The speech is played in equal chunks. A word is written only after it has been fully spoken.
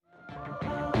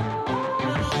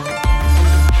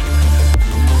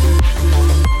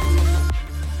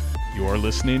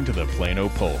listening to the Plano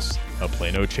Pulse, a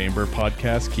Plano Chamber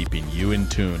podcast keeping you in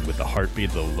tune with the heartbeat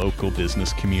of the local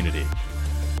business community.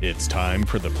 It's time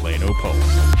for the Plano Pulse.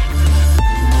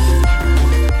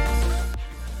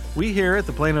 We here at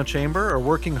the Plano Chamber are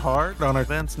working hard on our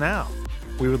events now.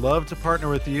 We would love to partner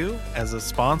with you as a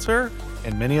sponsor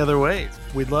in many other ways.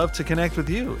 We'd love to connect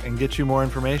with you and get you more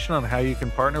information on how you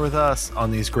can partner with us on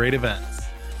these great events.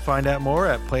 Find out more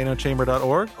at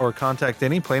planochamber.org or contact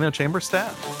any Plano Chamber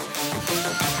staff.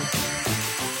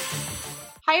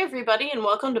 Hi, everybody, and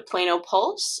welcome to Plano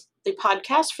Pulse, the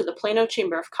podcast for the Plano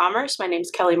Chamber of Commerce. My name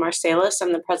is Kelle Marsalis.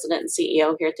 I'm the president and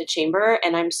CEO here at the Chamber,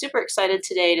 and I'm super excited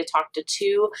today to talk to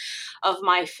two of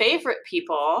my favorite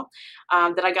people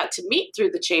that I got to meet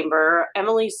through the Chamber,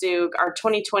 Emily Zoog, our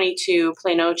 2022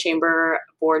 Plano Chamber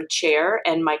Board Chair,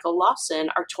 and Michael Lawson,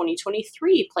 our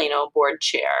 2023 Plano Board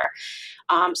Chair.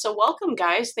 So welcome,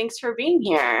 guys. Thanks for being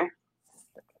here.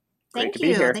 Thank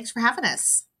you. Thanks for having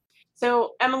us.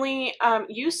 So, Emily,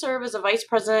 you serve as a Vice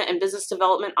President and Business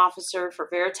Development Officer for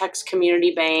Veritex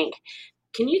Community Bank.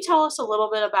 Can you tell us a little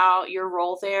bit about your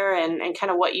role there and kind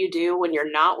of what you do when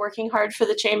you're not working hard for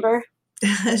the Chamber?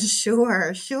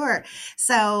 Sure.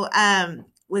 So,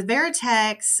 with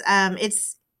Veritex,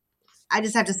 I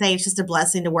just have to say it's just a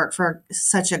blessing to work for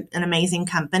such an amazing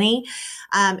company.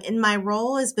 In my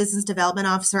role as Business Development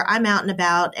Officer, I'm out and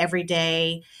about every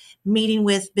day, meeting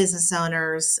with business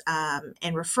owners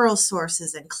and referral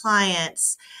sources and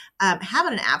clients,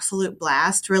 having an absolute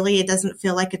blast. Really, it doesn't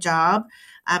feel like a job.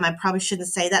 I probably shouldn't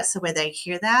say that so where they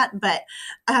hear that, but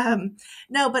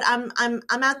no. But I'm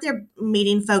out there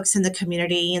meeting folks in the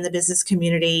community, in the business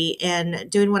community, and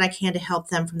doing what I can to help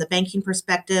them from the banking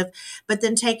perspective, but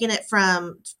then taking it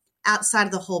from outside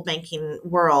of the whole banking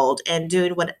world and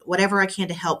doing whatever I can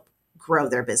to help grow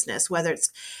their business, whether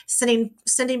it's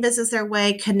sending business their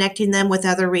way, connecting them with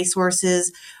other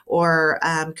resources or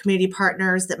community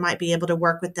partners that might be able to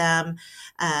work with them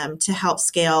to help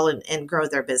scale and grow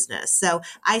their business. So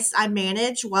I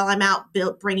manage, while I'm out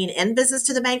bringing in business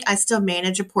to the bank, I still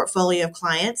manage a portfolio of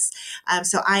clients.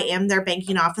 So I am their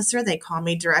banking officer. They call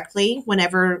me directly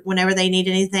whenever they need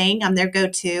anything. I'm their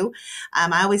go-to.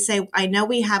 I always say, I know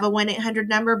we have a 1-800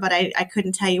 number, but I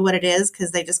couldn't tell you what it is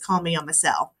because they just call me on my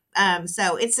cell.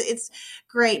 So it's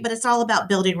great, but it's all about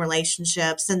building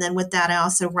relationships. And then with that, I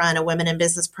also run a women in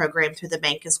business program through the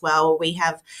bank as well. We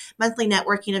have monthly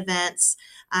networking events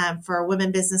for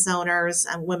women business owners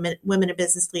and women and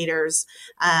business leaders,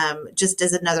 just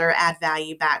as another add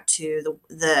value back to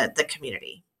the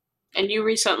community. And you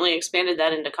recently expanded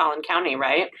that into Collin County,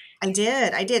 right? I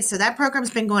did. So that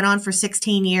program's been going on for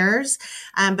 16 years.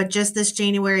 But just this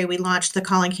January, we launched the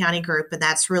Collin County group, and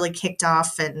that's really kicked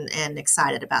off and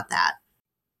excited about that.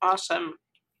 Awesome.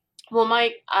 Well,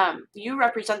 Mike, you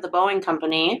represent the Boeing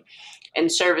Company and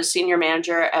serve as Senior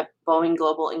Manager at Boeing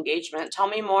Global Engagement. Tell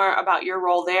me more about your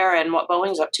role there and what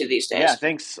Boeing's up to these days. Yeah,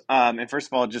 thanks. And first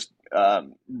of all, just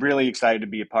really excited to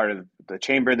be a part of the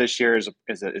Chamber this year as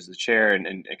the chair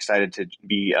and excited to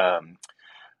be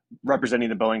representing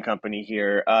the Boeing Company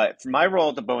here. My role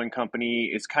at the Boeing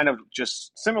Company is kind of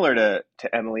just similar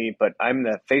to Emily, but I'm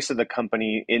the face of the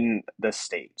company in the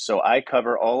state. So I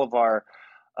cover all of our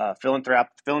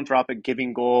philanthropic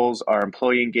giving goals, our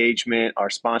employee engagement, our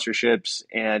sponsorships,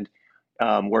 and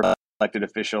we're elected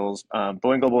officials.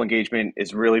 Boeing Global Engagement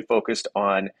is really focused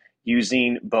on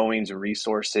using Boeing's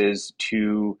resources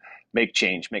to make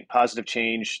positive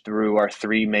change through our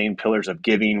three main pillars of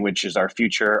giving, which is our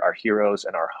future, our heroes,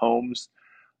 and our homes.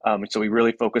 So we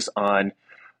really focus on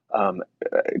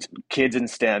kids in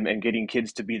STEM and getting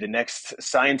kids to be the next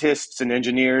scientists and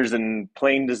engineers and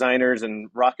plane designers and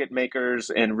rocket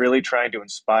makers, and really trying to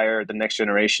inspire the next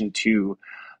generation to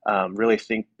really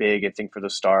think big and think for the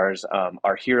stars.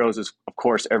 Our heroes is, of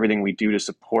course, everything we do to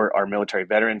support our military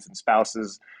veterans and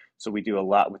spouses. So we do a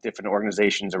lot with different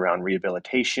organizations around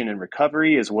rehabilitation and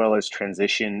recovery, as well as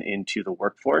transition into the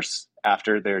workforce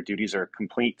after their duties are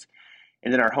complete.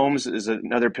 And then our homes is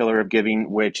another pillar of giving,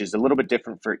 which is a little bit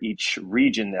different for each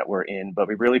region that we're in, but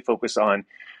we really focus on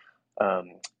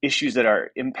issues that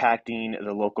are impacting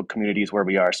the local communities where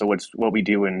we are. So what we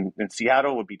do in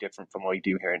Seattle would be different from what we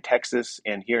do here in Texas.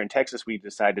 And here in Texas, we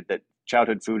decided that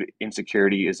childhood food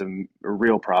insecurity is a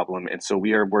real problem. And so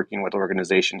we are working with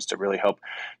organizations to really help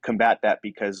combat that,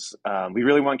 because we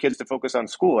really want kids to focus on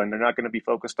school, and they're not going to be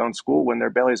focused on school when their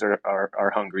bellies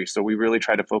are hungry. So we really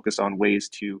try to focus on ways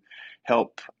to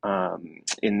help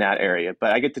in that area.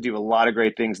 But I get to do a lot of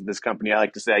great things at this company. I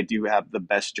like to say I do have the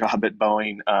best job at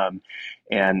Boeing.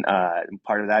 And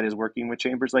part of that is working with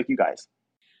chambers like you guys.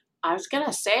 I was going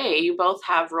to say, you both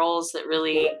have roles that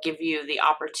really give you the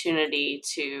opportunity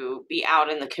to be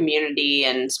out in the community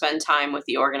and spend time with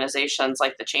the organizations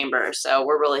like the Chamber. So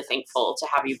we're really thankful to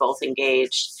have you both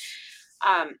engaged.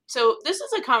 So this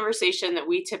is a conversation that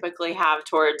we typically have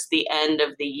towards the end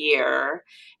of the year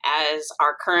as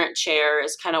our current chair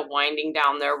is kind of winding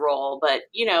down their role, but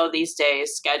these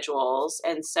days schedules.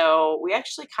 And so we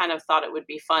actually kind of thought it would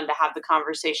be fun to have the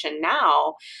conversation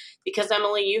now because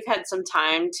Emily, you've had some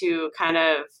time to kind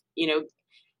of,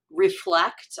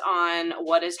 reflect on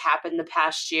what has happened the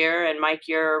past year. And Mike,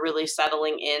 you're really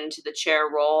settling into the chair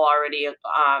role already.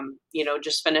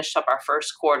 Just finished up our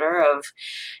first quarter of.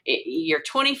 You're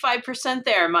 25%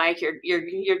 there, Mike.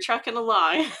 You're trucking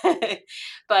along.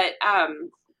 But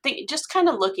just kind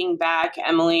of looking back,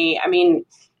 Emily. I mean,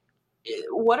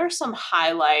 what are some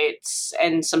highlights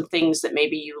and some things that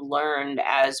maybe you learned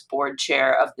as board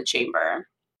chair of the Chamber?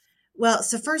 Well,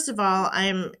 so first of all,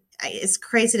 it's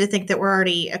crazy to think that we're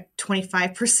already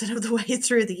 25% of the way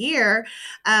through the year.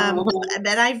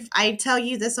 But I tell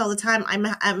you this all the time.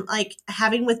 I'm like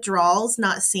having withdrawals,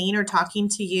 not seeing or talking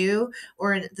to you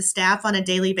or the staff on a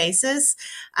daily basis.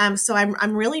 So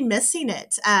I'm really missing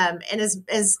it. And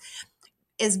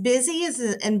as busy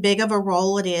and big of a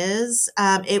role it is,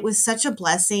 it was such a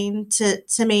blessing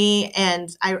to me.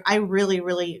 And I really,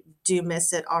 really do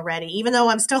miss it already, even though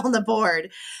I'm still on the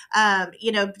board.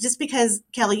 Just because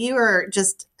Kelle, you are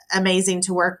just amazing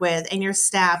to work with and your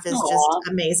staff is just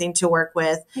amazing to work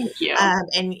with. Thank you.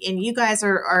 And you guys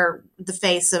are the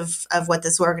face of what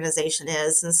this organization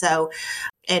is.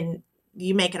 And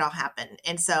you make it all happen.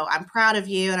 And so I'm proud of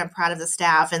you and I'm proud of the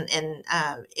staff. And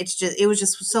it was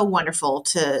just so wonderful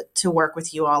to work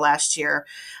with you all last year.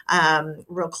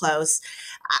 Real close.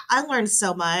 I learned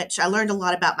so much. I learned a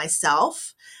lot about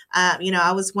myself.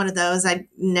 I was one of those, I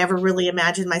never really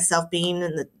imagined myself being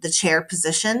in the chair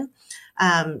position.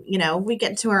 We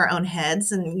get into our own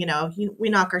heads and, we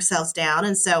knock ourselves down.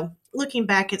 And so looking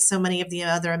back at so many of the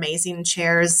other amazing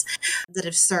chairs that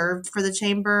have served for the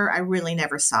Chamber, I really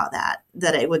never saw that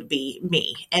it would be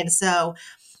me. And so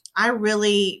I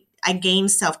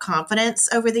gained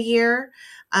self-confidence over the year,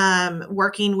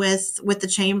 working with the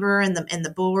Chamber and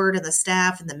the board and the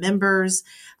staff and the members,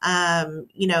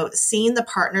 seeing the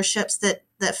partnerships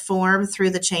that form through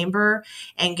the Chamber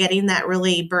and getting that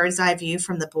really bird's eye view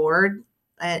from the board,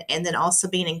 and then also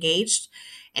being engaged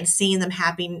and seeing them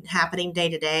happening day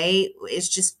to day.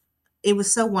 It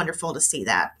was so wonderful to see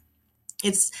that.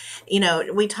 It's,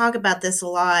 we talk about this a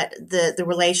lot, the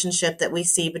relationship that we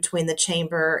see between the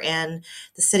Chamber and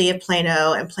the city of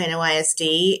Plano and Plano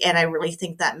ISD. And I really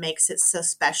think that makes it so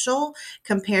special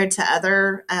compared to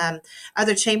other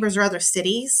chambers or other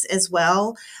cities as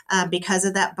well, because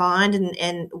of that bond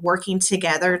and working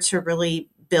together to really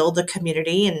build a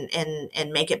community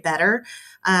and make it better.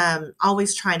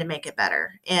 Always trying to make it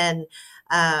better. And,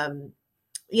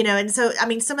 and so,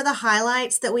 some of the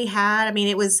highlights that we had,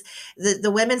 it was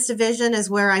the women's division is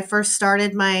where I first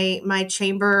started my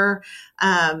chamber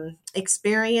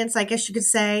experience, I guess you could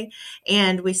say.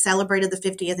 And we celebrated the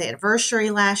 50th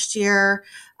anniversary last year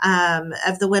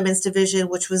of the women's division,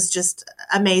 which was just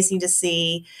amazing to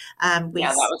see. That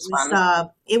was fun.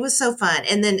 It was so fun.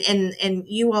 And then, and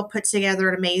you all put together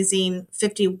an amazing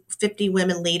 50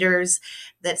 women leaders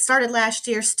that started last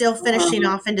year, still finishing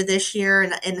off into this year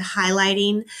and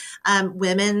highlighting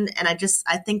women. And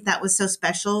I think that was so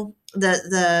special.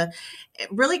 The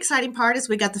really exciting part is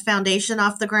we got the foundation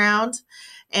off the ground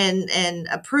and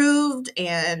approved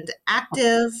and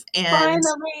active and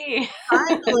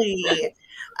finally.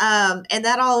 And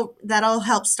that all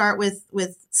helped start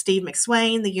with Steve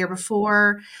McSwain the year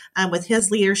before, with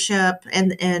his leadership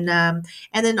and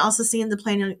then also seeing the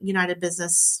Plano United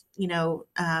Business,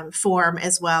 form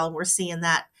as well. We're seeing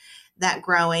that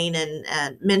growing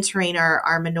and mentoring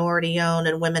our minority owned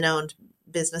and women owned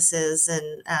businesses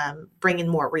and bringing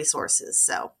more resources.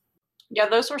 So. Yeah,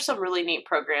 those were some really neat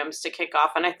programs to kick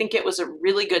off. And I think it was a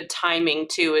really good timing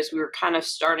too, as we were kind of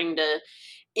starting to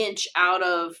inch out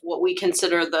of what we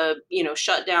consider the,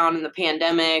 shutdown and the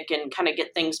pandemic and kind of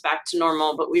get things back to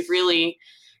normal. But we've really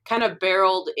kind of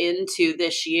barreled into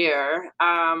this year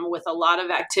with a lot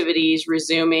of activities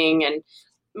resuming. And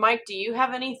Mike, do you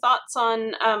have any thoughts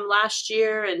on last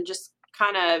year and just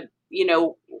kind of,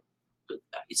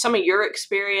 some of your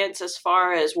experience as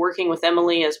far as working with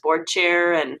Emily as board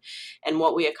chair and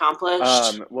what we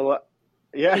accomplished?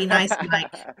 Yeah. Be nice, Mike.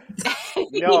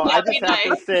 No, I just have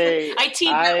to say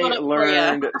I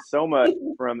learned so much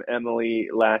from Emily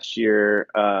last year,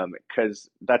 because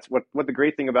that's what the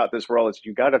great thing about this role is.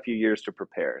 You got a few years to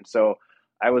prepare. And so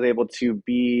I was able to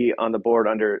be on the board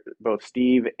under both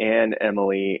Steve and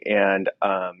Emily, and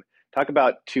talk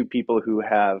about two people who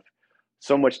have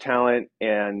so much talent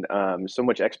and so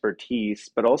much expertise,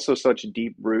 but also such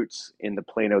deep roots in the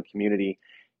Plano community.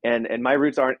 And my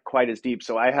roots aren't quite as deep,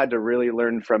 so I had to really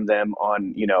learn from them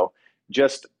on,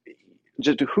 just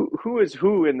who is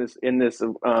who in this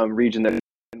region, and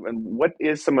what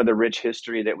is some of the rich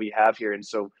history that we have here. And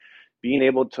so being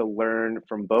able to learn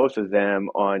from both of them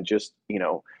on just,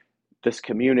 this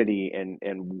community and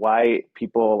why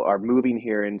people are moving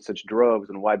here in such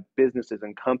droves and why businesses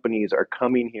and companies are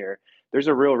coming here. There's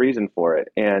a real reason for it.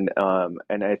 And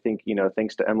I think,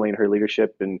 thanks to Emily and her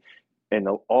leadership and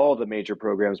all the major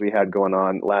programs we had going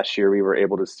on last year, we were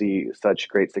able to see such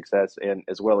great success, and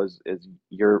as well as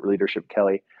your leadership,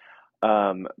 Kelle.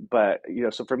 But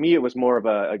so for me, it was more of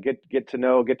a get to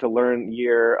know, get to learn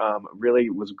year. Really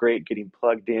was great getting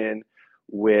plugged in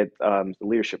with the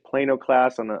Leadership Plano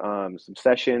class on some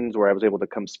sessions where I was able to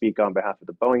come speak on behalf of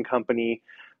the Boeing company,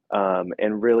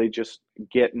 and really just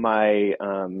get my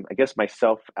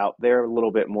myself out there a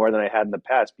little bit more than I had in the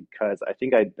past, because I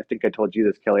think I told you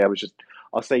this, Kelle.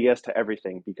 I'll say yes to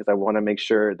everything because I want to make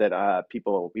sure that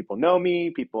people know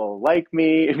me, people like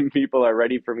me, and people are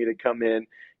ready for me to come in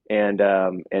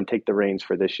and take the reins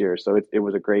for this year. So it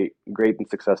was a great and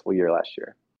successful year last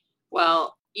year.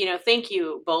 Well, thank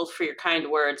you both for your kind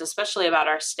words, especially about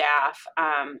our staff.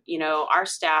 Our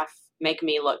staff make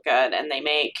me look good, and they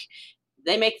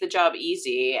make the job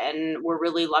easy. And we're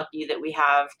really lucky that we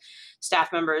have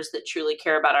staff members that truly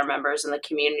care about our members and the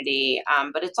community.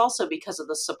 But it's also because of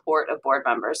the support of board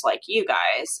members like you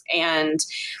guys. And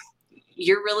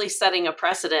you're really setting a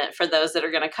precedent for those that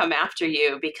are going to come after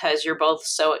you because you're both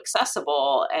so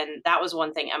accessible. And that was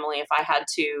one thing, Emily, if I had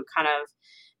to kind of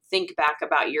think back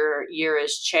about your year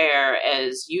as chair,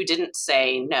 as you didn't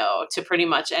say no to pretty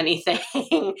much anything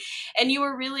and you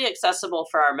were really accessible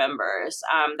for our members.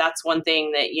 That's one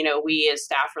thing that, we as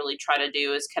staff really try to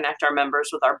do is connect our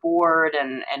members with our board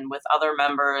and with other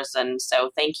members. And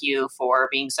so thank you for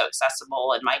being so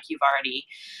accessible. And Mike, you've already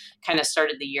kind of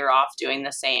started the year off doing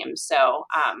the same. So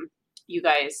you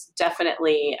guys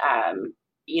definitely,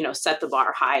 set the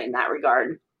bar high in that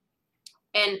regard.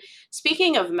 And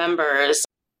speaking of members,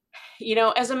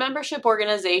 as a membership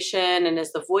organization and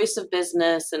as the voice of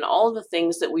business and all the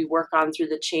things that we work on through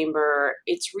the chamber,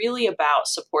 it's really about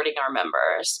supporting our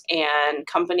members and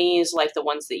companies like the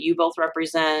ones that you both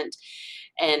represent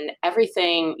and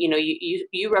everything.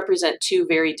 You represent two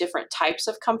very different types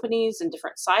of companies and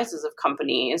different sizes of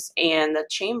companies. And the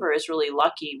chamber is really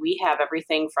lucky. We have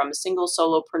everything from single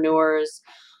solopreneurs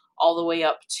all the way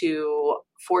up to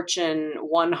Fortune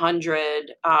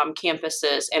 100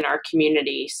 campuses in our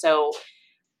community. So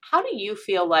how do you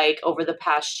feel like over the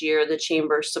past year, the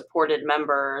chamber supported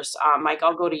members? Mike,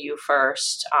 I'll go to you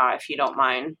first, if you don't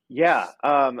mind. Yeah.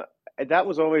 That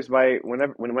was always when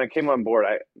I came on board,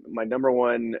 my number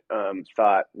one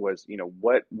thought was,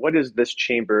 what is this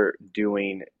chamber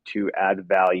doing to add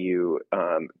value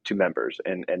to members,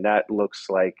 and that looks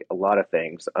like a lot of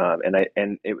things.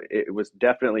 And it was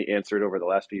definitely answered over the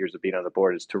last few years of being on the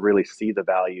board, is to really see the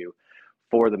value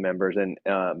for the members. And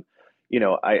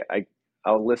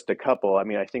I'll list a couple. I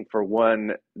mean, I think for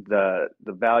one, the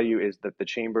value is that the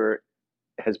chamber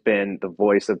has been the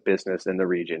voice of business in the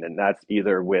region, and that's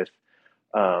either with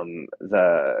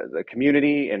the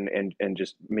community and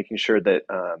just making sure that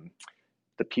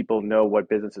the people know what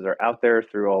businesses are out there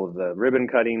through all of the ribbon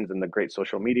cuttings and the great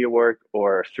social media work,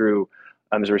 or through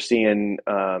as we're seeing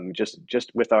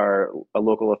just with our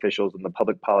local officials and the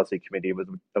public policy committee. It was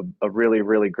a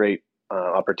really great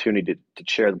opportunity to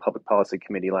chair the public policy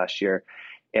committee last year,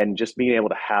 and just being able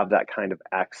to have that kind of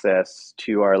access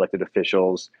to our elected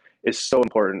officials is so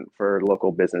important for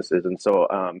local businesses. And so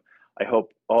I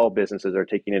hope all businesses are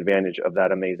taking advantage of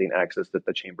that amazing access that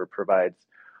the chamber provides.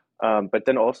 But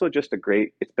then also just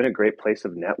it's been a great place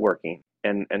of networking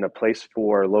and a place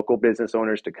for local business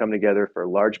owners to come together, for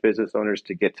large business owners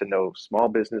to get to know small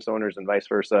business owners, and vice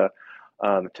versa,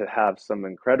 to have some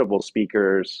incredible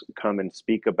speakers come and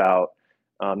speak about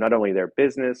not only their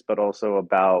business, but also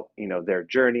about, their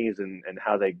journeys and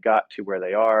how they got to where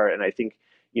they are. And I think,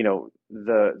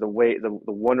 the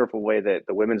wonderful way that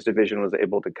the women's division was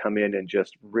able to come in and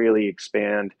just really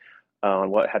expand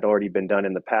on what had already been done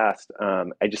in the past.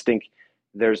 I just think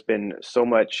there's been so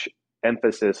much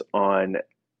emphasis on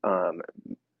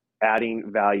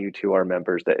adding value to our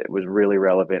members that it was really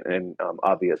relevant and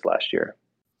obvious last year.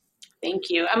 Thank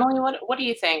you. Emily, what do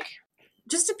you think?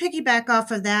 just to piggyback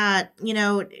off of that,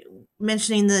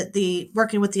 mentioning the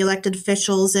working with the elected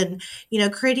officials and,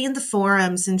 creating the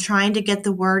forums and trying to get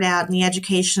the word out and the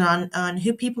education on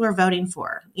who people are voting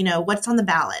for, what's on the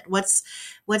ballot, what's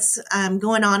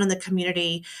going on in the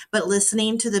community, but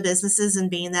listening to the businesses and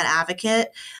being that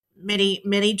advocate.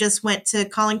 Many just went to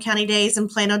Collin County Days and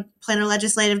Plano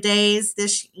Legislative Days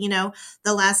the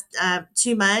last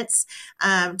 2 months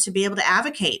to be able to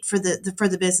advocate for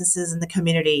the businesses in the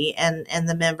community and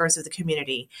the members of the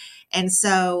community. And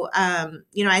so,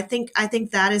 I think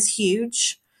that is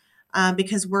huge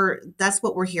because that's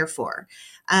what we're here for.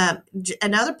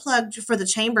 Another plug for the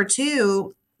chamber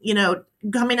too,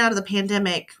 coming out of the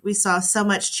pandemic, we saw so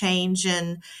much change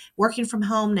in working from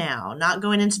home now, not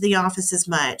going into the office as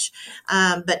much.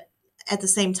 But at the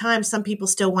same time, some people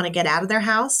still want to get out of their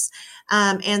house.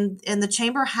 And the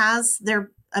chamber has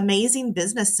their amazing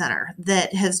business center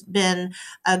that has been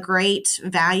a great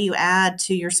value add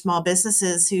to your small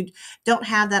businesses who don't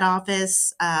have that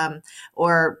office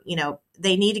or,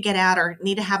 they need to get out or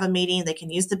need to have a meeting. They can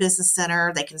use the business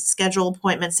center. They can schedule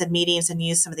appointments and meetings and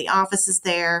use some of the offices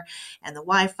there and the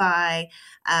Wi-Fi.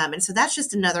 And so that's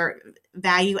just another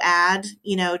value add,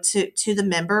 to the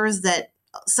members that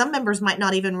some members might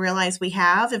not even realize we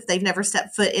have if they've never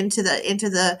stepped foot into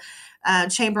the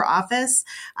chamber office.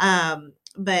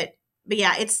 But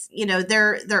yeah, it's,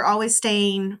 they're always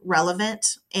staying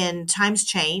relevant and times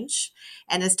change.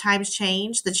 And as times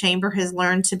change, the chamber has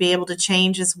learned to be able to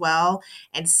change as well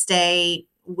and stay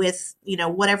with,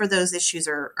 whatever those issues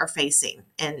are facing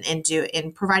and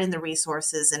providing the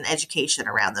resources and education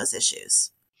around those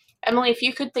issues. Emily, if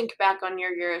you could think back on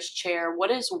your year as chair,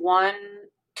 what is one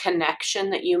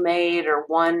connection that you made or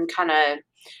one kind of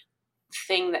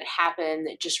thing that happened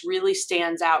that just really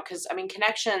stands out? Because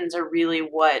connections are really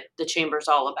what the chamber's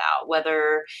all about,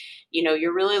 whether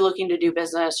you're really looking to do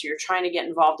business or you're trying to get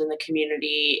involved in the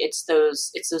community. It's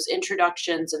those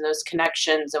introductions and those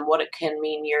connections and what it can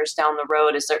mean years down the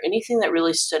road. Is there anything that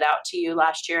really stood out to you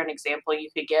last year, an example you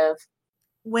could give?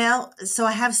 Well, so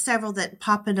I have several that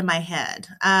pop into my head,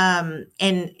 and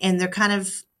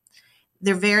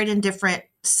they're varied in different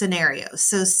scenarios.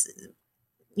 So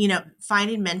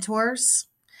finding mentors.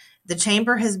 The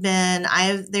chamber has been,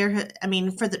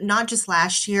 not just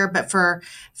last year, but for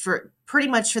pretty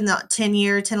much from the 10,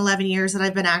 11 years that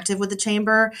I've been active with the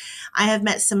chamber, I have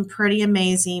met some pretty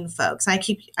amazing folks. I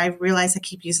realize I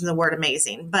keep using the word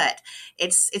amazing, but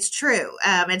it's true.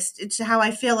 It's how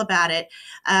I feel about it.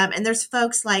 And there's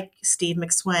folks like Steve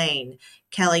McSwain,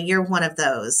 Kelle, you're one of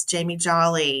those, Jamie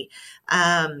Jolly,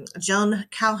 Joan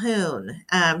Calhoun.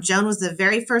 Joan was the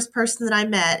very first person that I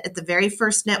met at the very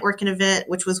first networking event,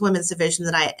 which was Women's Division,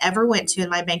 that I ever went to in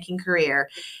my banking career.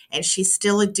 And she's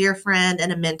still a dear friend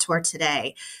and a mentor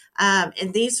today.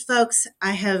 And these folks,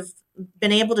 I have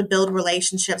been able to build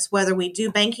relationships, whether we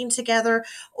do banking together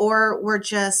or we're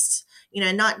just,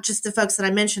 not just the folks that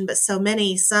I mentioned, but some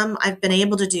I've been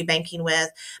able to do banking with,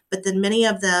 but then many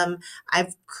of them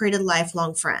I've created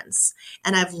lifelong friends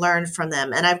and I've learned from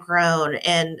them and I've grown.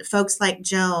 And folks like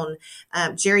Joan,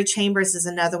 Jerry Chambers is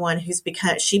another one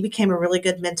she became a really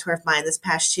good mentor of mine this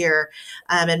past year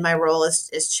in my role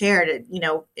as chair.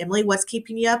 Emily, what's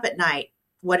keeping you up at night?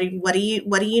 What do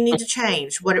you need to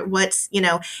change? What's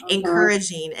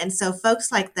encouraging? And so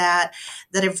folks like that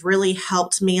have really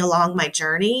helped me along my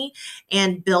journey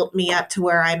and built me up to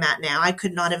where I'm at now.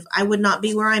 I would not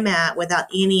be where I'm at without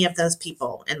any of those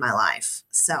people in my life.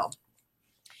 So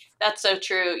that's so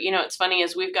true. It's funny,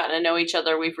 as we've gotten to know each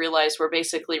other, we've realized we're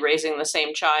basically raising the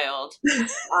same child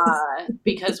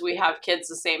because we have kids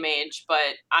the same age.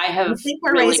 But I think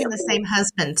we're raising the same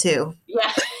husband too.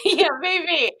 Yeah, yeah,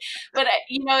 maybe. But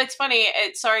it's funny.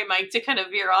 Sorry, Mike, to kind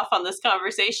of veer off on this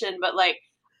conversation, but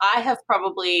I have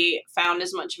probably found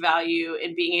as much value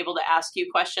in being able to ask you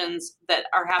questions that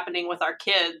are happening with our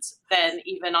kids than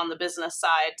even on the business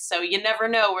side. So you never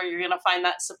know where you're going to find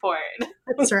that support.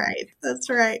 That's right. That's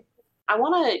right. I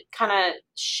want to kind of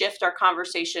shift our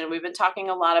conversation. We've been talking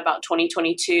a lot about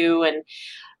 2022 and,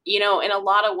 in a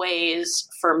lot of ways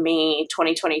for me,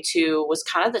 2022 was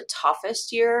kind of the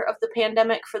toughest year of the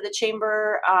pandemic for the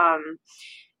chamber.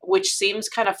 Which seems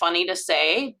kind of funny to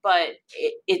say, but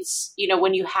it's,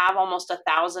 when you have almost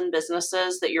 1,000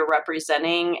 businesses that you're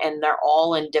representing and they're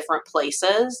all in different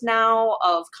places now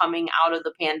of coming out of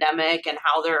the pandemic and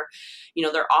how they're,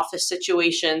 their office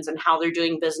situations and how they're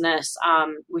doing business,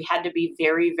 we had to be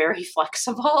very, very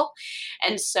flexible.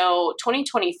 And so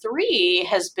 2023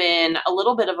 has been a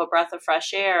little bit of a breath of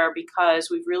fresh air because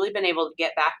we've really been able to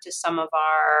get back to some of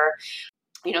our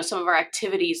some of our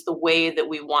activities the way that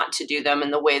we want to do them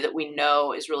and the way that we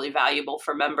know is really valuable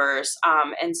for members.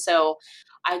 And so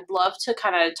I'd love to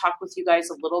kind of talk with you guys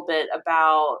a little bit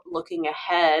about looking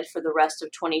ahead for the rest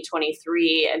of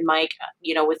 2023. And Mike,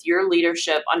 with your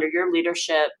leadership, under your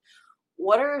leadership,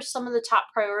 what are some of the top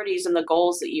priorities and the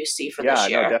goals that you see for this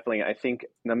year? No, definitely. I think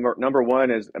number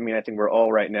one is, I think we're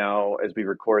all right now, as we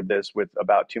record this with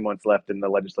about 2 months left in the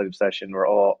legislative session, we're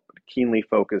all keenly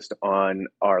focused on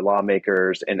our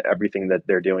lawmakers and everything that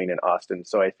they're doing in Austin.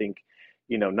 So I think,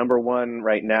 number one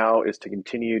right now is to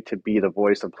continue to be the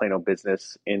voice of Plano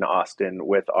business in Austin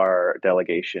with our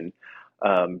delegation.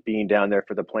 Being down there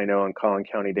for the Plano and Collin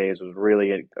County days was really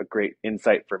a great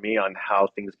insight for me on how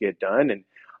things get done. And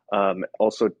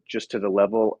also just to the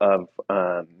level of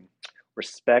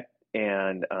respect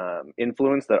and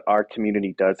influence that our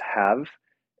community does have.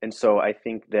 And so I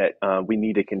think that we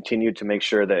need to continue to make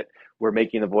sure that we're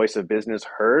making the voice of business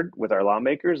heard with our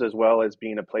lawmakers, as well as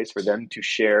being a place for them to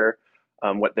share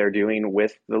what they're doing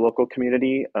with the local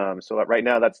community. So right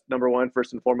now, that's number one,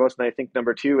 first and foremost. And I think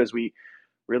number two, as we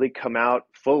really come out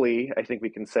fully, I think we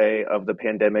can say, of the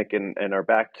pandemic and are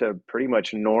back to pretty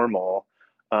much normal.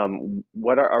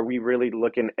 What are we really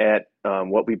looking at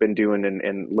what we've been doing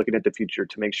and looking at the future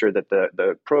to make sure that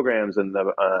the programs and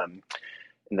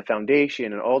the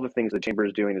foundation and all the things the chamber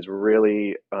is doing is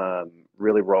really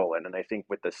really rolling. And I think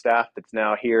with the staff that's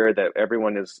now here, that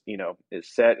everyone is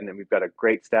set, and then we've got a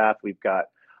great staff. We've got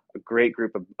a great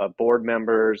group of board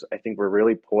members. I think we're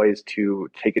really poised to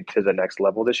take it to the next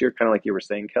level this year, kind of like you were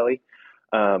saying, Kelly.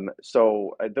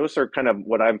 So those are kind of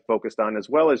what I'm focused on, as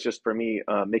well as just for me,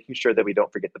 making sure that we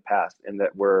don't forget the past, and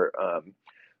that we're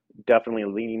definitely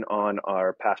leaning on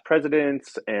our past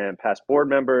presidents and past board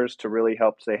members to really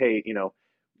help say, hey,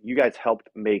 you guys helped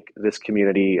make this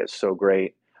community so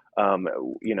great.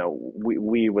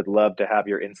 We would love to have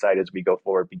your insight as we go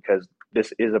forward, because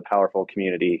this is a powerful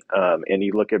community. And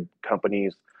you look at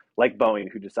companies like Boeing,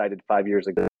 who decided 5 years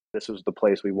ago this was the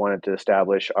place we wanted to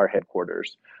establish our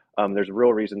headquarters. There's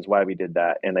real reasons why we did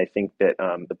that. And I think that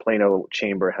the Plano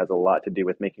Chamber has a lot to do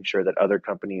with making sure that other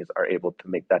companies are able to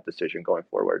make that decision going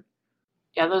forward.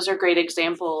 Yeah, those are great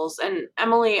examples. And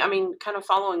Emily, kind of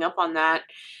following up on that,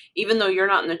 even though you're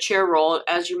not in the chair role,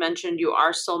 as you mentioned, you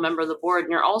are still a member of the board,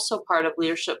 and you're also part of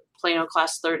Leadership Plano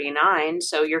Class 39.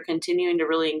 So you're continuing to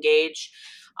really engage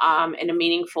in a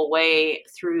meaningful way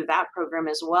through that program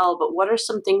as well. But what are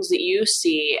some things that you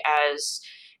see as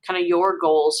kind of your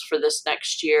goals for this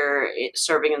next year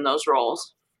serving in those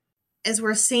roles? As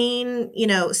we're seeing,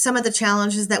 some of the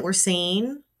challenges that we're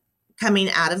seeing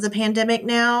coming out of the pandemic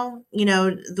now,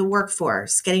 the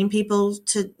workforce, getting people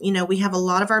to, we have a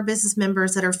lot of our business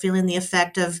members that are feeling the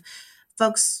effect of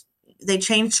folks. They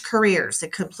changed careers, they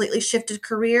completely shifted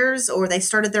careers, or they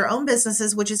started their own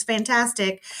businesses, which is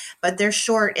fantastic, but they're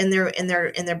short in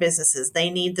their businesses. They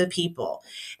need the people.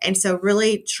 And so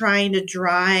really trying to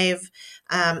drive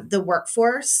the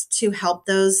workforce to help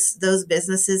those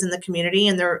businesses in the community.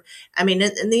 And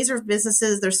and these are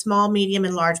businesses, they're small, medium,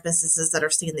 and large businesses that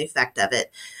are seeing the effect of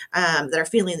it, that are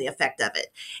feeling the effect of it.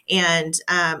 And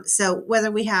so whether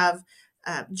we have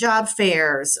job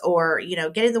fairs or,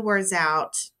 getting the words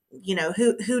out,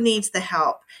 who needs the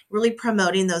help, really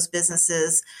promoting those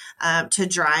businesses to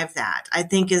drive that, I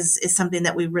think is something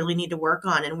that we really need to work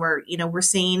on. And we're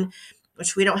seeing,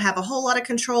 which we don't have a whole lot of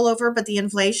control over, but the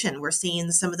inflation, we're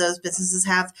seeing some of those businesses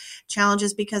have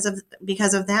challenges because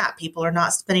of that. People are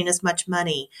not spending as much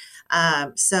money.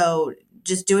 So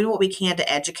just doing what we can to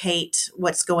educate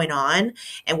what's going on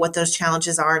and what those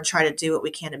challenges are, and try to do what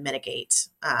we can to mitigate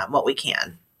what we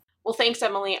can. Well, thanks,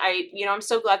 Emily. I'm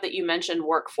so glad that you mentioned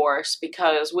workforce,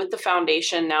 because with the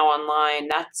foundation now online,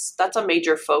 that's a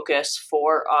major focus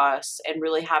for us, and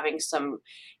really having some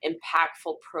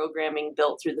impactful programming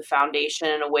built through the foundation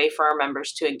in a way for our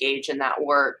members to engage in that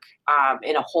work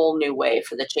in a whole new way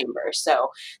for the chamber. So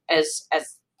as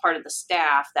part of the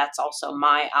staff, that's also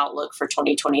my outlook for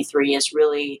 2023, is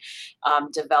really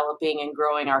developing and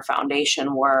growing our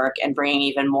foundation work and bringing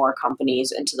even more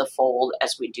companies into the fold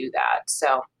as we do that.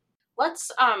 So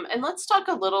let's talk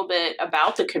a little bit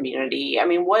about the community.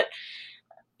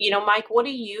 Mike, what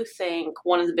do you think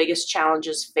one of the biggest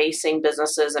challenges facing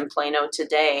businesses in Plano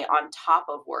today, on top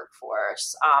of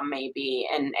workforce, maybe?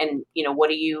 And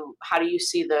how do you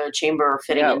see the chamber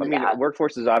fitting into that?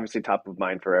 Workforce is obviously top of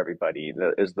mind for everybody.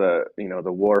 The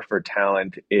war for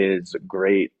talent is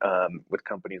great with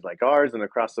companies like ours, and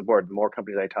across the board. The more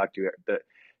companies I talk to,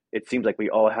 it seems like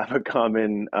we all have a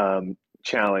common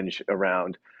challenge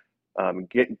around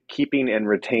keeping and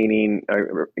retaining,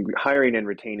 hiring and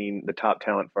retaining the top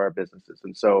talent for our businesses.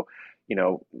 And so,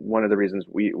 one of the reasons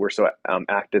we're so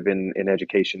active in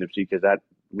education is because that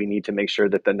we need to make sure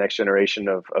that the next generation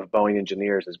of Boeing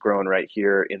engineers is growing right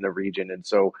here in the region. And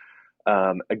so,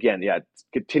 again, yeah, it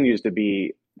continues to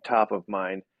be top of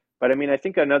mind. But I mean, I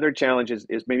think another challenge is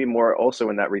maybe more also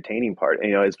in that retaining part.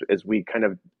 As we kind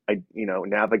of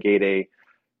navigate a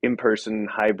in-person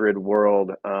hybrid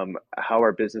world, how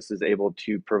our business is able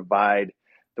to provide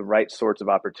the right sorts of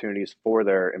opportunities for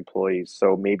their employees.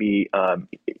 So maybe, are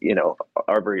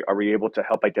we able to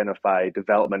help identify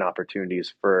development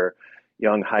opportunities for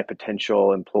young, high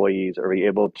potential employees? Are we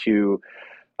able to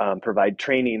provide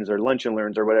trainings or lunch and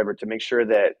learns or whatever to make sure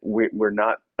that we're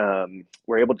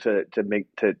able to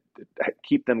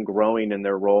keep them growing in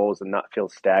their roles and not feel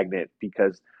stagnant,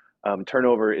 because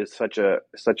turnover is such a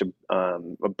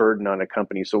burden on a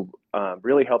company. So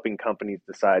really helping companies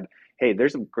decide, hey,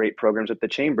 there's some great programs at the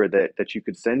chamber that you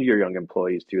could send your young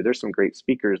employees to. There's some great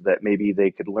speakers that maybe they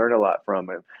could learn a lot from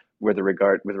with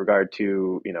regard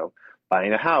to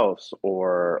buying a house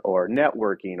or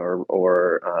networking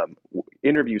or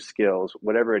interview skills,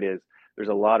 whatever it is. There's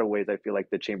a lot of ways I feel like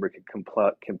the chamber can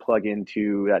plug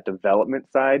into that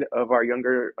development side of our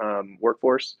younger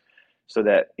workforce, so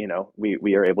that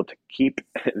we are able to keep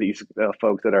these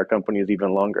folks at our companies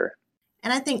even longer.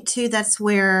 And I think too, that's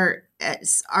where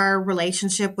our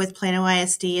relationship with Plano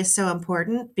ISD is so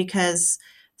important, because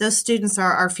those students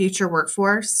are our future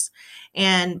workforce,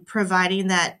 and providing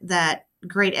that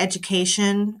great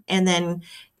education. And then,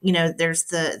 there's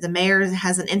the mayor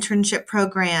has an internship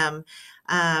program.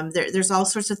 There's all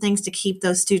sorts of things to keep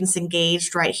those students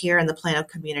engaged right here in the Plano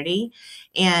community.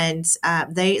 And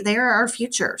they are our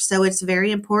future. So it's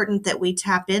very important that we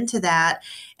tap into that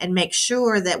and make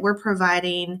sure that we're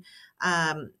providing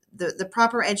the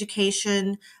proper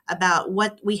education about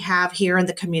what we have here in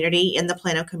the community, in the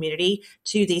Plano community,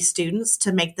 to these students,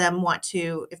 to make them want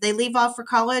to, if they leave off for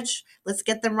college, let's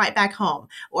get them right back home.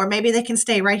 Or maybe they can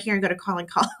stay right here and go to Collin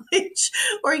College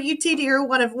or UTD or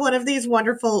one of these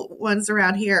wonderful ones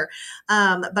around here.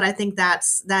 But I think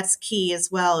that's key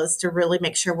as well, is to really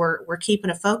make sure we're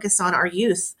keeping a focus on our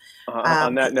youth.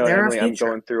 On that note, Emily, I'm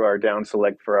going through our down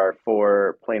select for our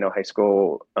 4 Plano High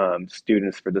School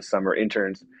students for the summer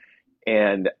interns.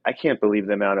 And I can't believe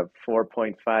the amount of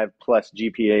 4.5 plus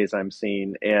GPAs I'm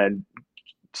seeing, and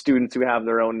students who have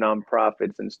their own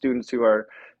nonprofits and students who are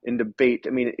in debate. I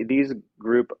mean, these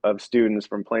group of students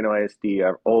from Plano ISD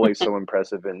are always so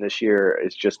impressive. And this year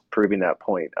is just proving that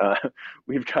point.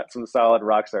 We've got some solid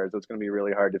rock stars. It's going to be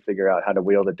really hard to figure out how to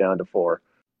wield it down to 4.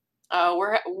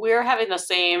 We're having the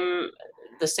same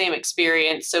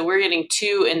experience. So we're getting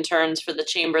 2 interns for the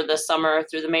chamber this summer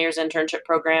through the mayor's internship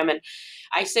program. And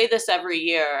I say this every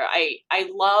year. I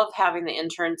love having the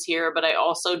interns here, but I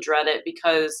also dread it,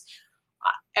 because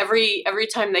every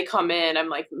time they come in, I'm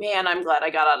like, man, I'm glad I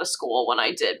got out of school when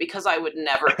I did, because I would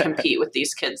never compete with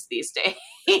these kids these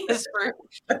days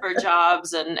for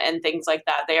jobs and things like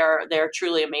that. They're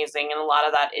truly amazing. And a lot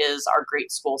of that is our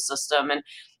great school system. And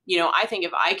I think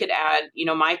if I could add,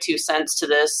 my 2 cents to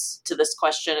this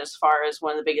question, as far as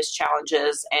one of the biggest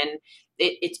challenges, and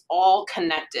it's all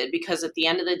connected, because at the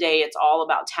end of the day, it's all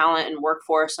about talent and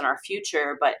workforce and our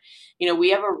future. But, we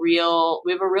have a real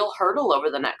hurdle over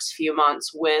the next few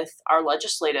months with our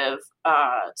legislative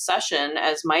session,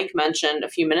 as Mike mentioned a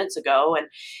few minutes ago,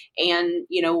 and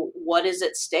what is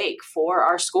at stake for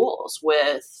our schools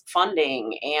with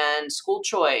funding and school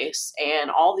choice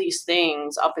and all these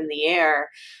things up in the air.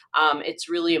 It's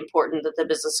really important that the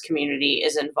business community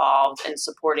is involved in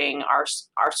supporting our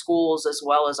schools, as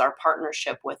well as our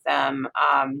partnership with them.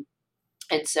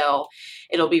 And so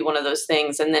it'll be one of those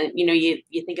things. And then,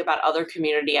 you think about other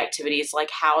community activities like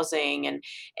housing, and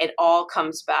it all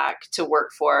comes back to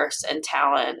workforce and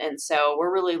talent. And so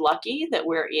we're really lucky that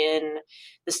we're in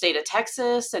the state of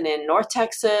Texas and in North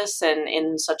Texas and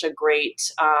in such a great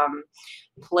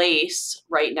place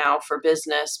right now for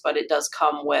business, but it does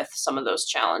come with some of those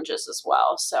challenges as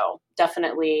well. So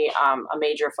definitely a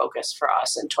major focus for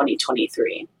us in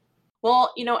 2023.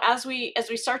 Well, as we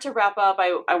start to wrap up,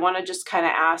 I want to just kind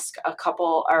of ask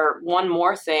one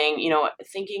more thing,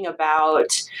 thinking about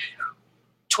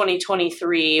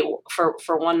 2023 for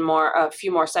a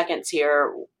few more seconds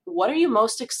here. What are you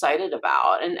most excited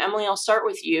about? And Emily, I'll start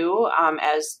with you.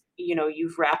 As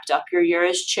you've wrapped up your year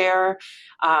as chair.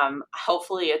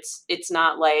 Hopefully it's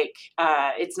not like,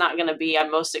 it's not going to be, I'm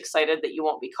most excited that you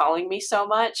won't be calling me so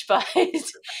much, but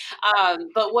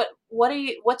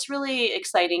what's really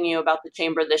exciting you about the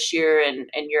chamber this year and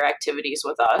your activities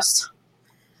with us?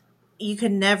 you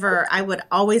can never, I would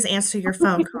always answer your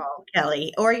phone call,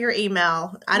 Kelly, or your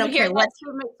email. I don't care what.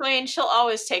 Through McLean, she'll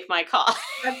always take my call.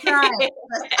 That's right.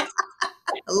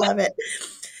 I love it.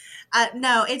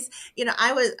 No, it's,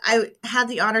 I had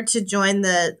the honor to join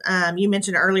you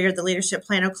mentioned earlier, the Leadership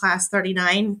Plano Class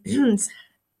 39,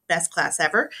 best class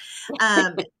ever,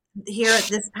 here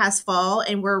this past fall.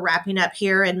 And we're wrapping up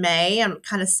here in May. I'm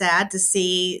kind of sad to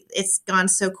see it's gone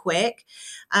so quick.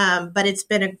 But it's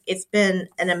been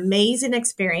an amazing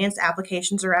experience.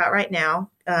 Applications are out right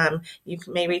now. You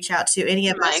may reach out to any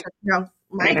of us.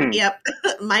 Mike, yep,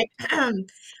 Mike.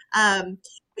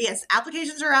 Yes,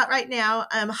 applications are out right now.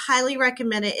 Highly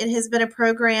recommend it. It has been a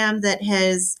program that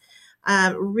has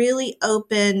really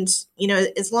opened,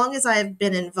 as long as I've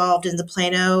been involved in the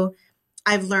Plano,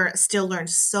 I've still learned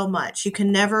so much. You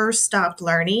can never stop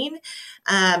learning.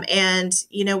 And,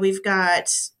 we've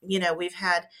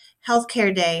had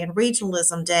Healthcare Day and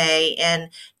Regionalism Day and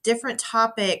different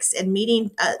topics, and meeting,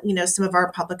 some of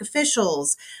our public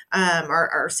officials,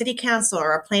 our city council,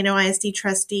 or our Plano ISD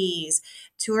trustees,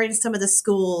 touring some of the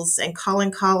schools and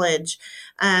Collin College,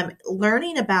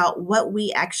 learning about what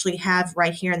we actually have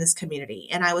right here in this community.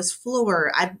 And I was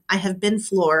floored. I have been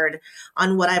floored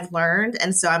on what I've learned.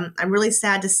 And so I'm really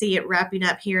sad to see it wrapping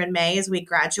up here in May as we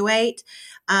graduate.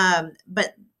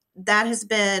 But that has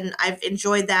been, I've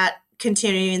enjoyed that,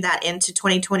 continuing that into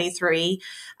 2023.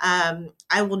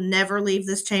 I will never leave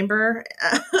this chamber.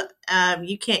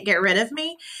 You can't get rid of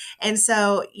me. And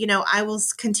so, I will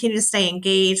continue to stay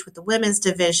engaged with the women's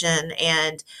division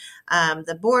and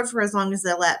the board for as long as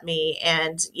they let me.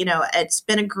 And, it's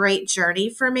been a great journey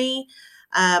for me.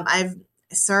 I've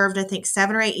served, I think,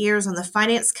 7 or 8 years on the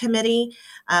finance committee.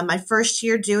 My first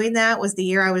year doing that was the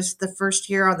year I was the first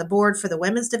year on the board for the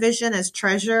women's division as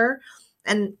treasurer.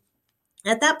 And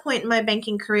at that point in my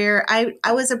banking career, I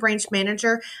was a branch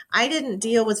manager. I didn't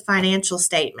deal with financial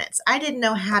statements. I didn't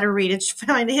know how to read a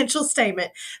financial statement.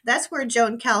 That's where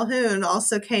Joan Calhoun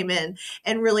also came in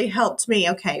and really helped me.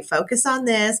 Okay, focus on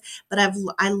this. But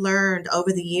I learned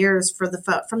over the years from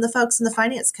the folks in the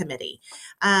finance committee.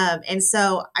 And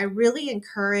so I really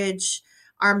encourage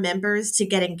our members to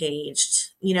get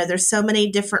engaged. There's so many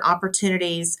different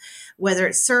opportunities, whether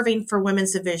it's serving for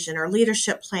Women's Division or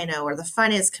Leadership Plano or the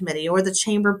Finance Committee or the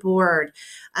Chamber Board,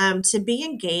 to be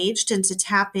engaged and to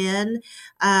tap in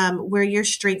where your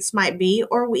strengths might be,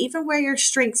 or even where your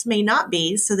strengths may not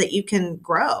be, so that you can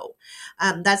grow.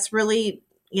 That's really,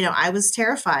 I was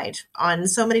terrified on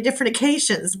so many different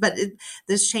occasions, but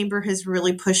this chamber has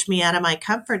really pushed me out of my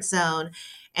comfort zone.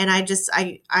 And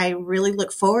I really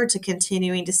look forward to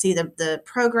continuing to see the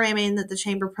programming that the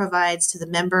chamber provides to the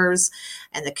members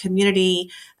and the community,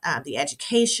 the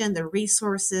education, the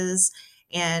resources.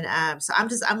 And so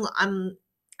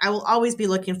I will always be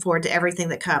looking forward to everything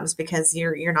that comes, because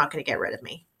you're not going to get rid of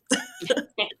me.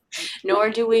 Nor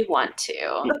do we want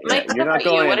to. Mike, what about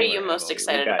you? What are you most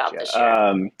excited about this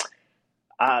year?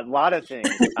 A lot of things.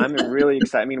 I'm really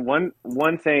excited. I mean,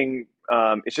 one thing,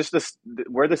 it's just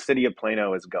where the city of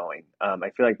Plano is going. I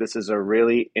feel like this is a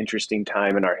really interesting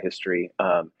time in our history,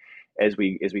 as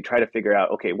we try to figure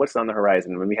out, okay, what's on the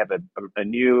horizon. When we have a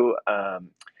new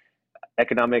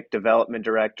economic development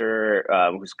director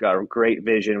who's got a great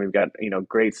vision, we've got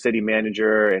great city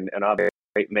manager and obviously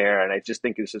great mayor, and I just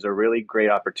think this is a really great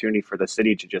opportunity for the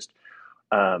city to just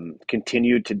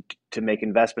continue to make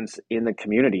investments in the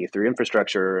community through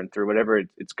infrastructure and through whatever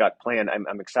it's got planned.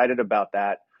 I'm excited about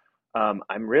that.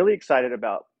 I'm really excited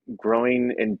about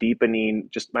growing and deepening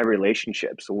just my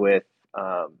relationships with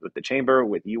the chamber,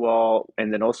 with you all,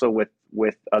 and then also with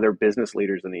other business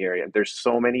leaders in the area. There's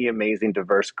so many amazing,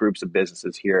 diverse groups of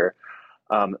businesses here,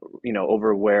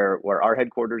 over where our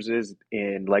headquarters is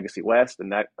in Legacy West,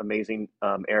 and that amazing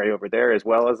area over there, as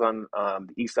well as on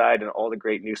the east side, and all the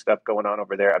great new stuff going on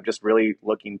over there. I'm just really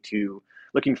looking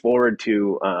forward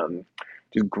to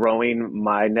just growing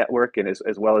my network, and as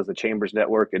well as the chamber's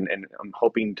network, and I'm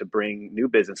hoping to bring new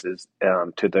businesses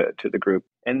to the group.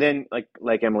 And then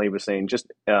like Emily was saying,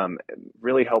 just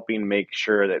really helping make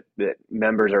sure that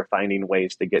members are finding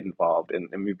ways to get involved. And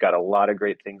we've got a lot of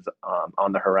great things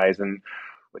on the horizon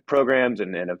with programs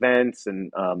and events.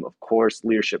 And of course,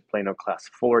 Leadership Plano Class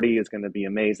 40 is going to be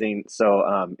amazing.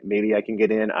 So maybe I can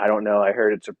get in. I don't know. I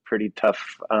heard it's a pretty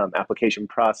tough application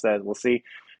process. We'll see.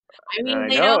 I mean, I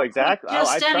they know don't exactly.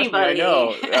 just Trust anybody. me, I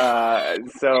know.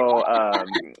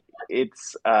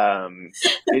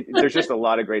 There's just a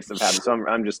lot of great stuff happening. So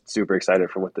I'm just super excited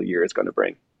for what the year is going to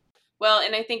bring. Well,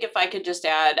 and I think if I could just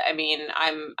add, I mean,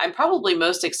 I'm probably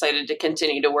most excited to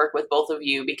continue to work with both of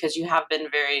you because you have been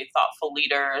very thoughtful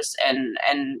leaders and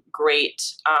great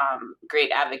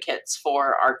advocates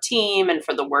for our team and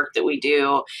for the work that we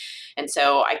do. And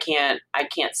so I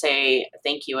can't say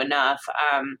thank you enough.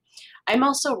 I'm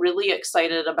also really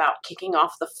excited about kicking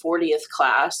off the 40th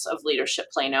class of Leadership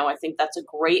Plano. I think that's a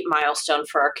great milestone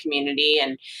for our community.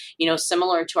 And,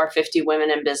 similar to our 50 Women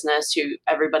in Business, who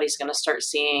everybody's going to start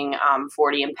seeing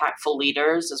 40 impactful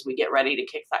leaders as we get ready to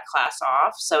kick that class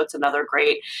off. So it's another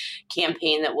great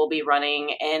campaign that we'll be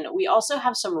running. And we also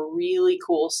have some really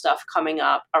cool stuff coming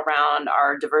up around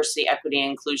our Diversity, Equity,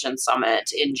 and Inclusion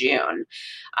Summit in June.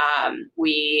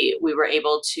 We were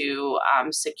able to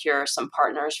secure some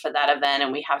partners for that event,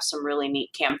 and we have some really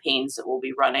neat campaigns that we'll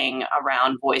be running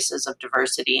around voices of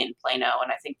diversity in Plano.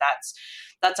 And I think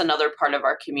that's another part of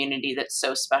our community that's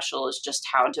so special, is just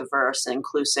how diverse and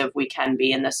inclusive we can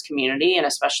be in this community, and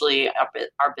especially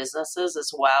our businesses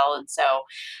as well. And so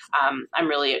I'm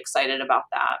really excited about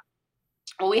that.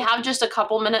 Well, we have just a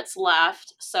couple minutes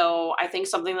left, so I think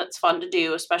something that's fun to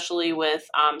do, especially with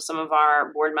some of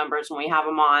our board members when we have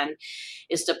them on,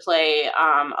 is to play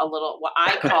a little what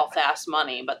I call fast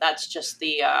money, but that's just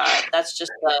the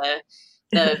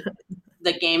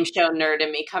game show nerd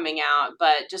in me coming out.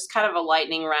 But just kind of a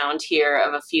lightning round here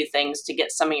of a few things to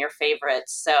get some of your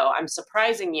favorites. So I'm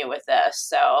surprising you with this.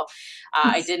 So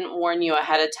I didn't warn you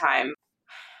ahead of time.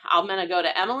 I'm going to go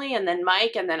to Emily and then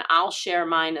Mike, and then I'll share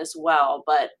mine as well.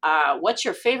 But what's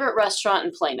your favorite restaurant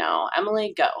in Plano?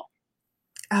 Emily, go.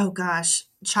 Oh, gosh.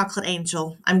 Chocolate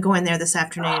Angel. I'm going there this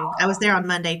afternoon. I was there on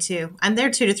Monday, too. I'm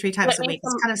there 2 to 3 times a week.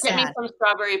 It's kind of sad. Get me some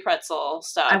strawberry pretzel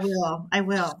stuff. I will.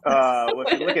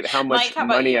 If you look at how much Mike,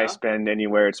 money I spend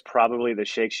anywhere, it's probably the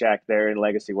Shake Shack there in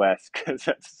Legacy West, because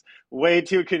that's way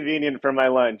too convenient for my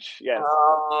lunch. Yes.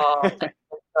 Oh, that's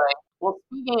right. Well,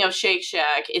 speaking of Shake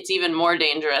Shack, it's even more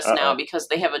dangerous now because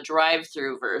they have a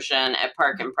drive-through version at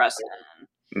Park and Preston.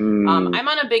 I'm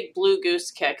on a big Blue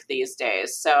Goose kick these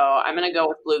days, so I'm going to go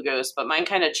with Blue Goose, but mine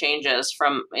kind of changes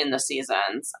from in the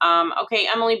seasons. Okay,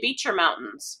 Emily, beach or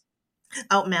mountains?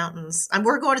 Oh, mountains.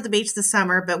 We're going to the beach this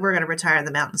summer, but we're going to retire in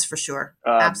the mountains for sure.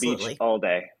 Absolutely. Beach all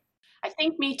day. I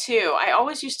think me too. I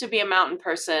always used to be a mountain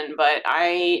person, but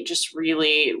I just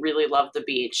really, really love the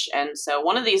beach. And so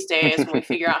one of these days when we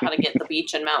figure out how to get the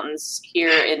beach and mountains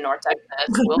here in North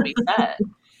Texas, we'll be set.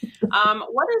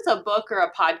 What is a book or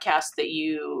a podcast that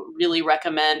you really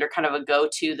recommend, or kind of a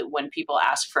go-to that when people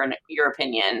ask for your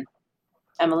opinion?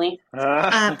 Emily?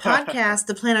 Podcast,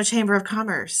 the Plano Chamber of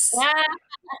Commerce.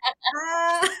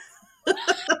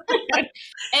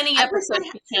 Any episode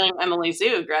featuring Emily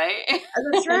Zoog, right?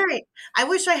 That's right. I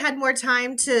wish I had more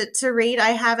time to read. I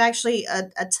have actually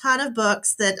a ton of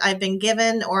books that I've been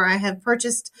given or I have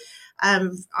purchased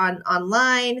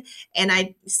online,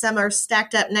 and some are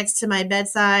stacked up next to my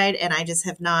bedside, and I just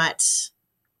have not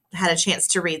had a chance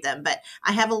to read them. But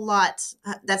I have a lot.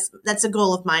 That's a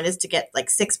goal of mine, is to get like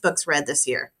 6 books read this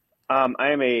year. I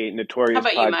am a notorious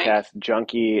podcast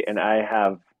junkie, and I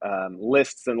have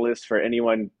lists and lists for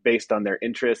anyone based on their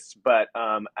interests. But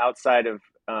outside of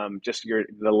just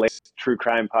the latest true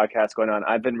crime podcast going on,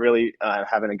 I've been really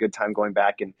having a good time going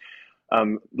back and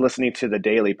listening to the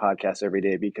daily podcast every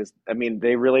day, because I mean,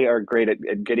 they really are great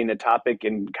at getting a topic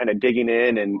and kind of digging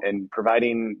in and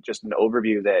providing just an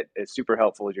overview that is super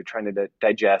helpful as you're trying to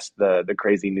digest the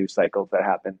crazy news cycles that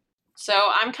happen. So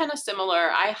I'm kind of similar.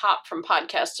 I hop from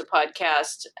podcast to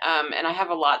podcast, and I have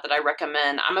a lot that I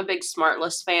recommend. I'm a big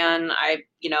Smartless fan. I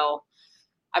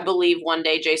believe one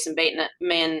day Jason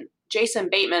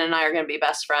Bateman and I are going to be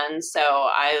best friends. So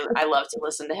I love to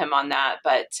listen to him on that.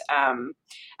 But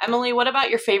Emily, what about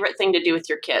your favorite thing to do with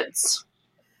your kids?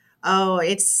 Oh,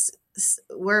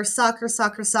 we're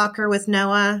soccer with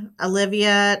Noah,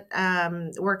 Olivia.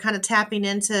 We're kind of tapping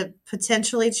into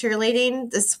potentially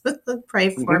cheerleading. Pray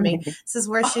for me. This is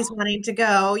where she's wanting to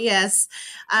go. Yes.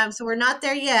 So we're not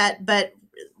there yet, but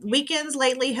weekends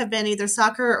lately have been either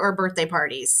soccer or birthday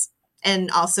parties, and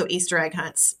also Easter egg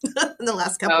hunts in the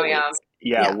last couple of weeks.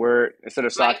 Yeah, we're instead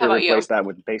of soccer, we replaced that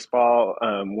with baseball.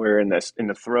 We're in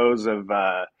the throes of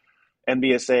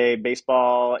NBSA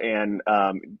baseball, and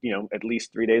at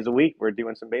least 3 days a week we're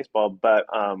doing some baseball. But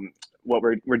what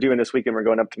we're doing this weekend, we're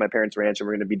going up to my parents' ranch, and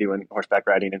we're going to be doing horseback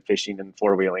riding and fishing and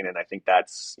four-wheeling. And I think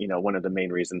that's one of the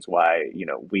main reasons why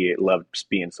we love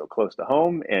being so close to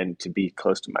home and to be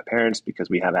close to my parents, because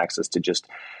we have access to just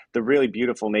the really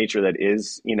beautiful nature that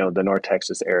is the North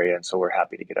Texas area. And so we're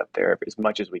happy to get up there as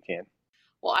much as we can.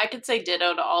 Well, I could say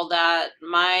ditto to all that.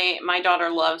 My daughter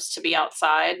loves to be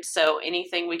outside, so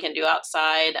anything we can do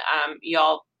outside,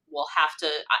 y'all we'll have to,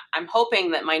 I'm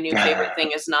hoping that my new favorite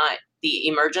thing is not the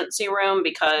emergency room,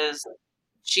 because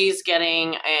she's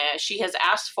getting, she has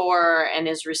asked for and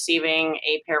is receiving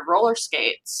a pair of roller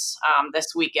skates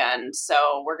this weekend.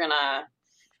 So we're going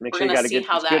to see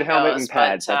how that good helmet goes. And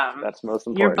pads. But, that's most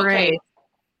important. You're brave.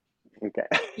 Okay.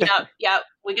 Yep.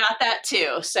 We got that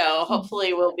too. So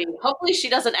hopefully she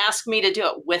doesn't ask me to do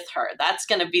it with her. That's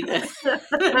going to be the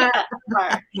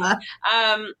part.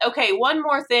 Okay. One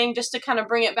more thing, just to kind of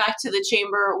bring it back to the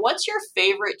chamber. What's your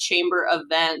favorite chamber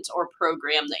event or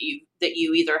program that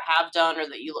you either have done or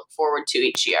that you look forward to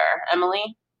each year?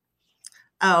 Emily?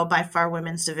 Oh, by far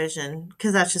women's division,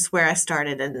 because that's just where I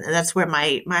started, and that's where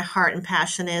my heart and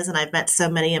passion is. And I've met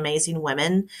so many amazing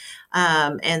women,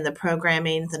 and the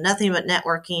programming, the nothing but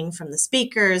networking, from the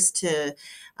speakers to,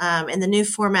 and the new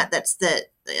format that's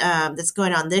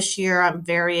going on this year. I'm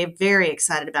very, very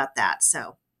excited about that.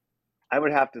 So I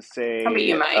would have to say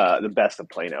Mike? The best of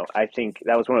Plano. I think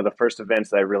that was one of the first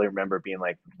events that I really remember being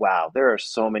like, wow, there are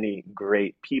so many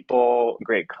great people,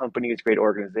 great companies, great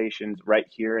organizations right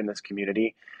here in this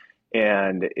community.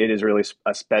 And it is really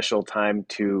a special time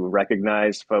to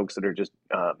recognize folks that are just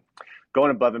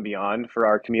going above and beyond for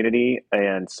our community.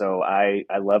 And so I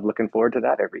love looking forward to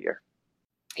that every year.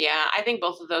 Yeah, I think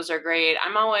both of those are great.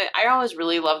 I always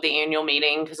really love the annual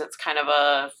meeting, because it's kind of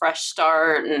a fresh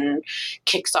start and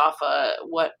kicks off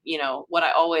what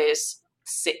I always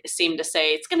seem to say,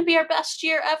 it's going to be our best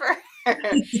year ever.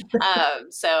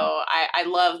 So I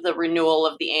love the renewal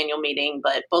of the annual meeting,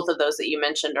 but both of those that you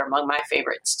mentioned are among my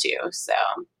favorites too. So.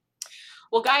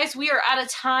 Well, guys, we are out of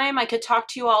time. I could talk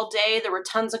to you all day. There were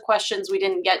tons of questions we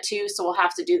didn't get to, so we'll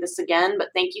have to do this again. But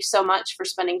thank you so much for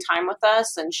spending time with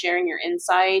us and sharing your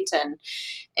insight and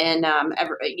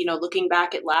looking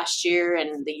back at last year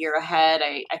and the year ahead.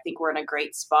 I think we're in a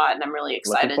great spot, and I'm really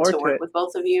excited to work with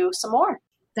both of you some more.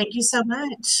 Thank you so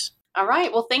much. All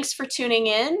right. Well, thanks for tuning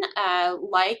in.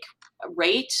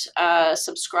 Rate,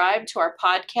 subscribe to our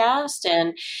podcast.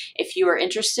 And if you are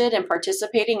interested in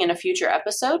participating in a future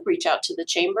episode, reach out to the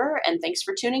chamber. And thanks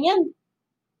for tuning in.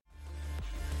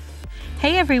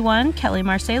 Hey everyone, Kelle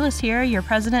Marsalis here, your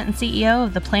president and CEO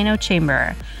of the Plano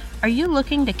Chamber. Are you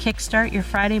looking to kickstart your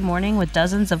Friday morning with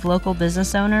dozens of local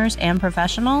business owners and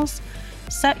professionals?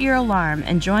 Set your alarm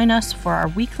and join us for our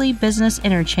weekly business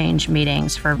interchange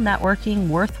meetings for networking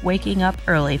worth waking up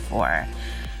early for.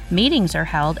 Meetings are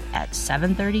held at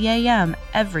 7:30 a.m.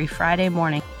 every Friday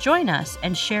morning. Join us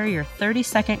and share your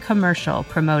 30-second commercial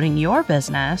promoting your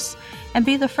business, and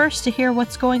be the first to hear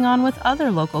what's going on with other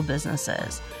local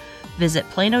businesses. Visit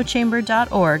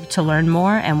planochamber.org to learn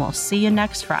more, and we'll see you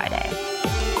next Friday.